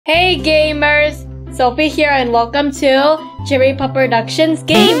Hey gamers! Sophie here and welcome to Cherry Pop Productions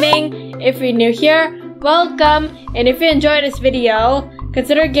Gaming! If you're new here, welcome! And if you enjoyed this video,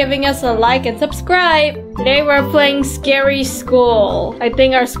 consider giving us a like and subscribe! Today we're playing Scary School. I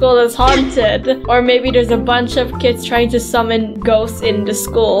think our school is haunted. Or maybe there's a bunch of kids trying to summon ghosts in the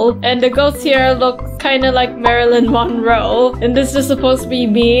school. And the ghosts here look kinda like Marilyn Monroe. And this is supposed to be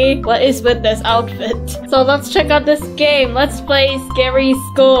me. What is with this outfit? So let's check out this game. Let's play Scary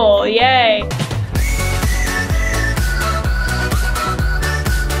School. Yay!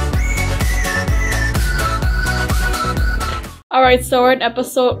 Alright, so we're in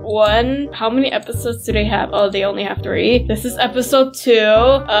episode 1. How many episodes do they have? Oh, they only have 3. This is episode 2.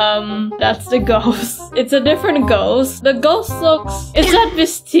 That's the ghost. It's a different ghost. The ghost looks... Is that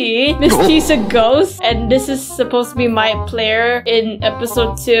Miss T? Miss T's a ghost. And this is supposed to be my player in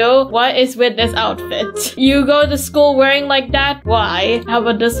episode 2. What is with this outfit? You go to school wearing like that? Why? How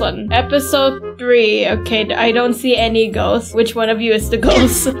about this one? Episode 3. Okay, I don't see any ghosts. Which one of you is the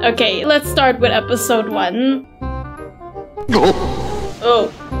ghost? Okay, let's start with episode 1.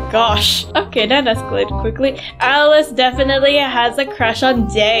 Oh gosh. Okay, that escalated quickly. Alice definitely has a crush on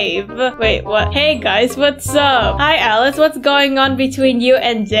Dave. Wait, what? Hey guys, what's up? Hi Alice, what's going on between you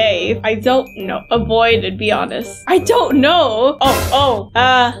and Dave? I don't know. Avoid it, be honest. I don't know.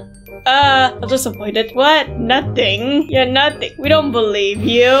 I'll just avoid it. What? Nothing. Yeah, nothing. We don't believe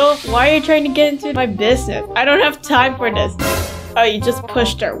you. Why are you trying to get into my business? I don't have time for this. Oh, you just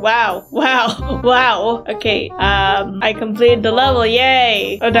pushed her. Wow. Wow. Wow. Okay, I completed the level.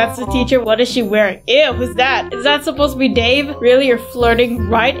 Yay. Oh, that's the teacher. What is she wearing? Ew, who's that? Is that supposed to be Dave? Really? You're flirting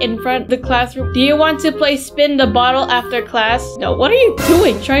right in front of the classroom? Do you want to play spin the bottle after class? No. What are you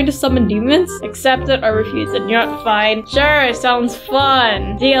doing? Trying to summon demons? Accept it or refuse it. You're not fine. Sure, sounds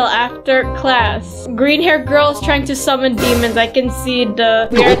fun. Deal after class. Green hair girl's trying to summon demons. I can see the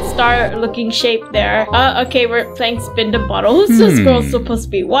weird star looking shape there. Okay, we're playing spin the bottle. Who's this girl supposed to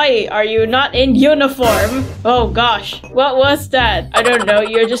be? Why are you not in uniform? Oh gosh, what was that? I don't know,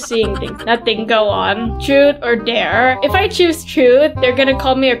 you're just seeing things. Nothing, go on. Truth or dare? If I choose truth, they're gonna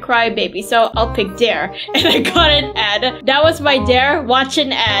call me a crybaby, so I'll pick dare. And I got an ad. That was my dare. Watch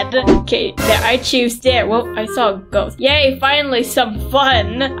an ad. Okay, there, I choose dare. Well, I saw a ghost. Yay, finally some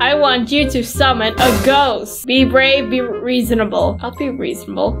fun. I want you to summon a ghost. Be brave, be reasonable. I'll be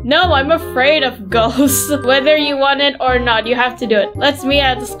reasonable. No, I'm afraid of ghosts. Whether you want it or not, you have to do it. Let's meet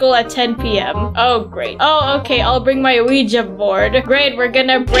at the school at 10 p.m. Oh, great. Oh, okay, I'll bring my Ouija board. Great, we're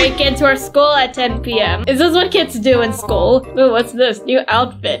gonna break into our school at 10 p.m. Is this what kids do in school? Ooh, what's this? New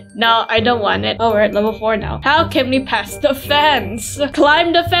outfit. No, I don't want it. Oh, we're at level 4 now. How can we pass the fence?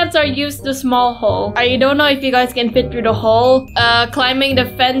 Climb the fence or use the small hole. I don't know if you guys can fit through the hole. Climbing the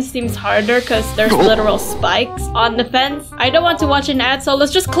fence seems harder because there's literal spikes on the fence. I don't want to watch an ad, so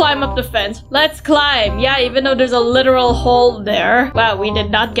let's just climb up the fence. Let's climb. Yeah, even though there's a literal hole there. Wow, we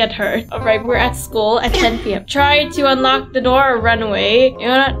did not get hurt. Alright, we're at school at 10 p.m. Try to unlock the door or run away. You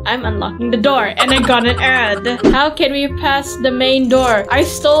know what? I'm unlocking the door and I got an ad. How can we pass the main door? I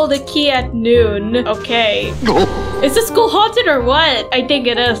stole the key at noon. Okay. Is the school haunted or what? I think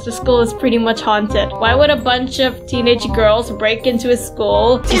it is. The school is pretty much haunted. Why would a bunch of teenage girls break into a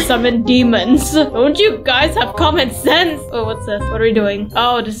school to summon demons? Don't you guys have common sense? Oh, what's this? What are we doing?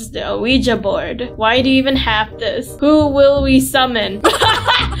 Oh, this is the Ouija board. Why do you even have this? Who will we summon?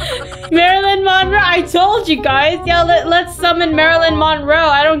 Marilyn Monroe! I told you guys! Yeah, let's summon Marilyn Monroe.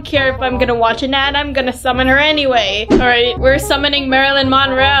 I don't care if I'm gonna watch an ad. I'm gonna summon her anyway. Alright, we're summoning Marilyn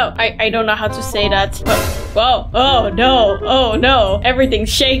Monroe. I don't know how to say that. Whoa. Oh no. Oh no. Everything's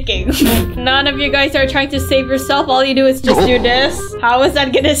shaking. None of you guys are trying to save yourself. All you do is just do this. How is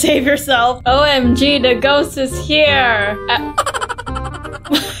that gonna save yourself? OMG, the ghost is here.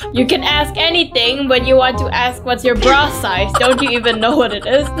 You can ask anything, but you want to ask what's your bra size. Don't you even know what it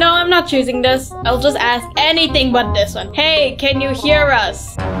is? No, I'm not choosing this. I'll just ask anything but this one. Hey, can you hear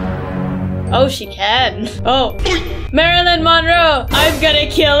us? Oh, she can. Oh. Marilyn Monroe, I'm gonna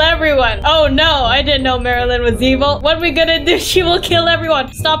kill everyone. Oh no, I didn't know Marilyn was evil. What are we gonna do? She will kill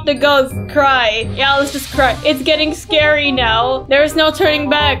everyone. Stop the ghost. Cry. Yeah, let's just cry. It's getting scary now. There's no turning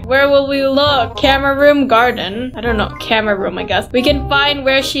back. Where will we look? Camera room, garden. I don't know. Camera room, I guess. We can find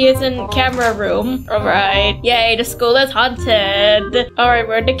where she is in camera room. Alright. Yay, the school is haunted. Alright,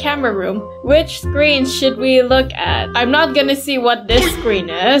 we're in the camera room. Which screen should we look at? I'm not gonna see what this screen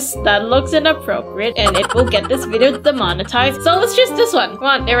is. That looks inappropriate and it will get this video demonetized. So let's choose this one. Come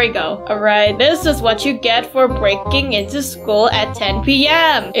on, there we go. Alright, this is what you get for breaking into school at 10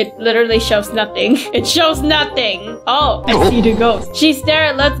 p.m. It literally shows nothing. It shows nothing. Oh, I see the ghost. She's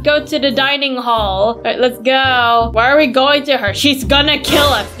there. Let's go to the dining hall. Alright, let's go. Why are we going to her? She's gonna kill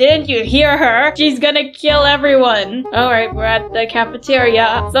us. Didn't you hear her? She's gonna kill everyone. Alright, we're at the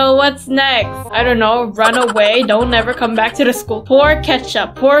cafeteria. So what's next? I don't know. Run away. Don't ever come back to the school. Pour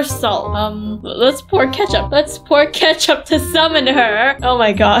ketchup. Pour salt. Let's pour ketchup. Let's pour ketchup to summon her. Oh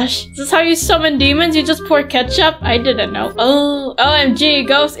my gosh. Is this how you summon demons? You just pour ketchup? I didn't know. Oh, OMG.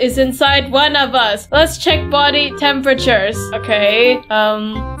 Ghost is inside one of us. Let's check body temperatures. Okay.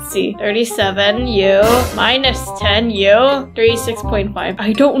 Let's see. 37. You. -10. You. 36.5.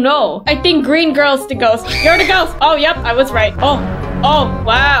 I don't know. I think green girl's the ghost. You're the ghost. Oh, yep. I was right. Oh,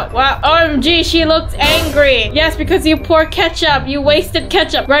 wow. OMG, she looks angry. Yes, because you pour ketchup. You wasted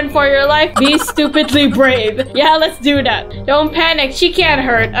ketchup. Run for your life. Be stupidly brave. Yeah, let's do that. Don't panic. She can't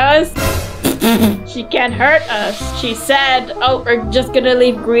hurt us. She can't hurt us. She said, oh, we're just gonna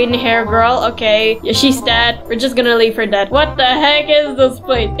leave green hair girl. Okay. Yeah, she's dead. We're just gonna leave her dead. What the heck is this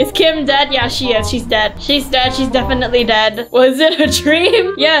place? Is Kim dead? Yeah, she is. She's dead. She's dead. She's definitely dead. Was it a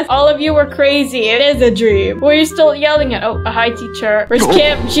dream? Yes, all of you were crazy. It is a dream. Who are you still yelling at? Oh, a hi teacher. Where's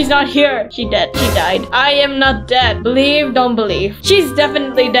Kim? She's not here. She dead. She died. I am not dead. Believe, don't believe. She's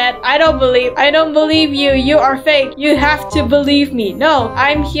definitely dead. I don't believe. I don't believe you. You are fake. You have to believe me. No,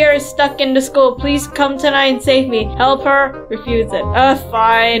 I'm here stuck in the school. Please come tonight and save me. Help her. Refuse it.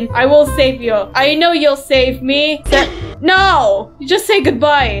 Fine. I will save you. I know you'll save me. No! You just say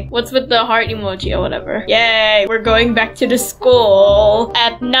goodbye. What's with the heart emoji or whatever? Yay! We're going back to the school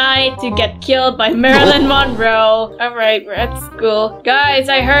at night to get killed by Marilyn Monroe. Alright, we're at school. Guys,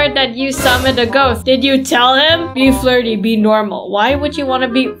 I heard that you summoned a ghost. Did you tell him? Be flirty, be normal. Why would you want to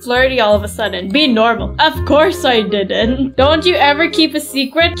be flirty all of a sudden? Be normal. Of course I didn't. Don't you ever keep a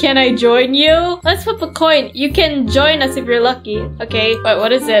secret? Can I join you? Let's flip a coin. You can join us if you're lucky. Okay, but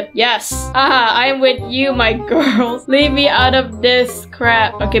what is it? Yes. Aha, I'm with you, my girls. Leave me out of this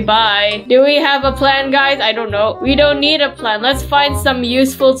crap. Okay, bye. Do we have a plan, guys? I don't know. We don't need a plan. Let's find some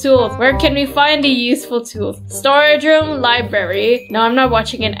useful tools. Where can we find the useful tools? Storage room, library. No, I'm not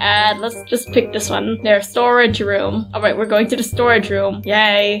watching an ad. Let's just pick this one. There, storage room. Alright, we're going to the storage room.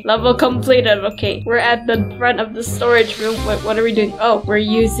 Yay. Level completed. Okay, we're at the front of the storage room. Wait, what are we doing? Oh, we're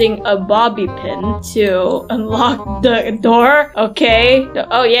using a bobby pin to unlock the door. Okay.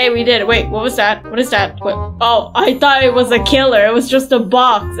 Oh, yay, we did. Wait, what was that? What is that? What? Oh, I thought it was a killer. It was just a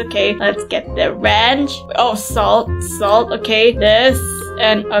box. Okay, let's get the wrench. Oh, salt. Okay, this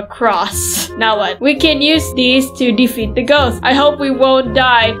and a cross. Now what? We can use these to defeat the ghost. I hope we won't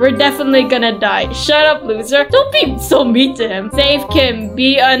die. We're definitely gonna die. Shut up, loser. Don't be so mean to him. Save Kim.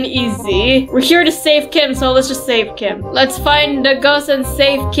 Be uneasy. We're here to save Kim, so let's just save Kim. Let's find the ghost and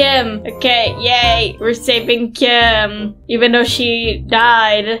save Kim. Okay, yay. We're saving Kim. Even though she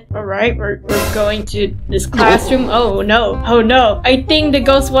died. Alright, we're going to this classroom. Oh no. Oh no. I think the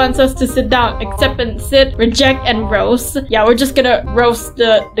ghost wants us to sit down. Accept and sit. Reject and roast. Yeah, we're just gonna roast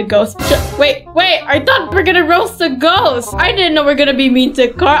the ghost. Wait, I thought we're gonna roast the ghost. I didn't know we're gonna be mean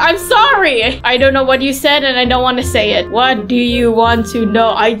to Carl. I'm sorry. I don't know what you said and I don't want to say it. What do you want to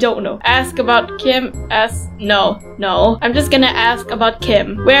know? I don't know. Ask about Kim. No. I'm just gonna ask about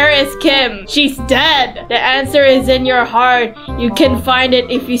Kim. Where is Kim? She's dead. The answer is in your heart. You can find it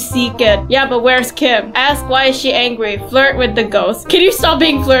if you seek it. Yeah, but where's Kim? Ask why is she angry. Flirt with the ghost. Can you stop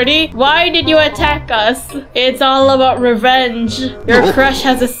being flirty? Why did you attack us? It's all about revenge. Your crush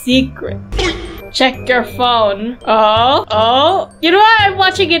has a secret. Check your phone. Oh. You know what? I'm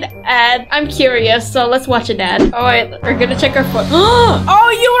watching an ad. I'm curious, so let's watch an ad. Oh wait, we're gonna check our phone. Oh,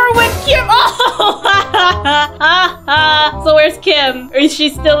 you were with Kim. Oh. So where's Kim? Or is she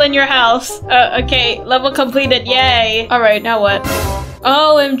still in your house? Okay, level completed. Yay. All right, now what?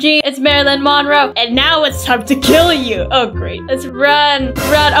 OMG, it's Marilyn Monroe. And now it's time to kill you. Oh, great. Let's run.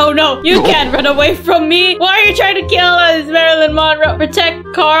 Oh, no. You can't run away from me. Why are you trying to kill us, Marilyn Monroe? Protect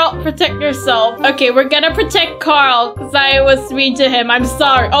Carl. Protect yourself. Okay, we're gonna protect Carl because I was mean to him. I'm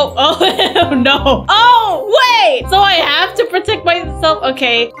sorry. Oh, no. Oh, wait. So I have to protect myself.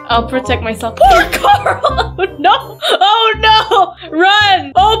 Okay, I'll protect myself. Poor Carl. Oh, no. Oh, no.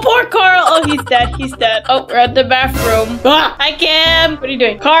 Run. Oh, poor Carl. Oh, he's dead. He's dead. Oh, we're at the bathroom. I can't. What are you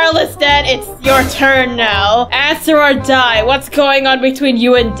doing? Carl is dead. It's your turn now. Answer or die. What's going on between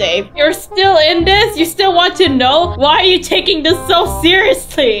you and Dave? You're still in this? You still want to know? Why are you taking this so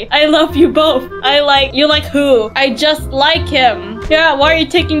seriously? I love you both. You like who? I just like him. Yeah, why are you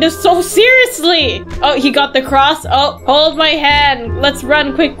taking this so seriously? Oh, he got the cross. Oh, hold my hand. Let's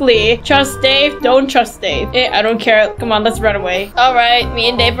run quickly. Trust Dave. Don't trust Dave. I don't care. Come on, let's run away. All right, me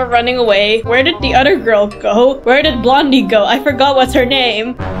and Dave are running away. Where did the other girl go? Where did Blondie go? I forgot what's her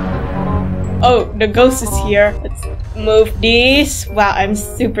name. Oh, the ghost is here. Let's move these. Wow, I'm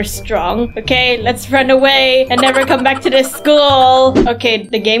super strong. Okay, let's run away and never come back to this school. Okay,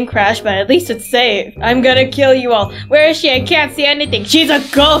 the game crashed, but at least it's safe. I'm gonna kill you all. Where is she? I can't see anything. She's a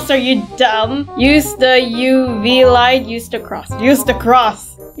ghost. Are you dumb? Use the UV light. Use the cross. Use the cross.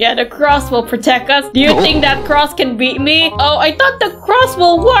 Yeah, the cross will protect us. Do you think that cross can beat me? Oh, I thought the cross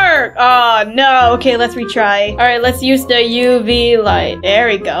will work. Oh, no. Okay, let's retry. All right, let's use the UV light. There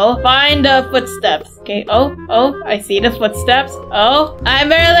we go. Find the footsteps. Okay, oh, I see the footsteps. Oh, I'm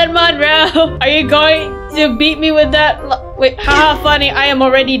Marilyn Monroe. Are you going to beat me with that? Wait, haha, funny. I am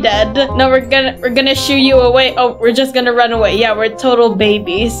already dead. No, we're gonna shoo you away. Oh, we're just gonna run away. Yeah, we're total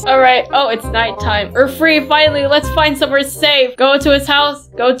babies. All right. Oh, it's nighttime. We're free finally. Let's find somewhere safe. Go to his house.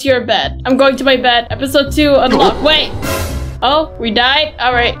 Go to your bed. I'm going to my bed. Episode 2 unlocked. Wait. Oh, we died?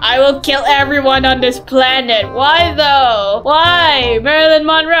 Alright, I will kill everyone on this planet. Why though? Why? Marilyn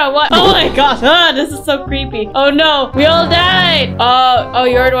Monroe, what? Oh my gosh, this is so creepy. Oh no, we all died. Oh,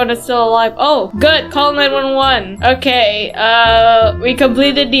 you're the one that's still alive. Oh, good, call 911. Okay, we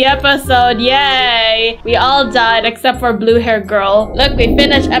completed the episode, yay. We all died except for blue hair girl. Look, we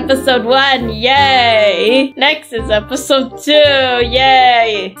finished episode 1, yay. Next is episode 2,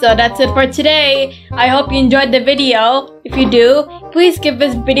 yay. So that's it for today. I hope you enjoyed the video. If you do, please give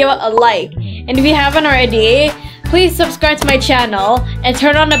this video a like. And if you haven't already, please subscribe to my channel and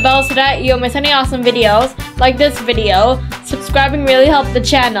turn on the bell so that you don't miss any awesome videos like this video. Subscribing really helps the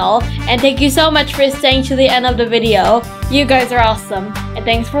channel. And thank you so much for staying to the end of the video. You guys are awesome. And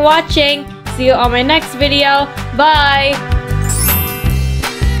thanks for watching. See you on my next video. Bye!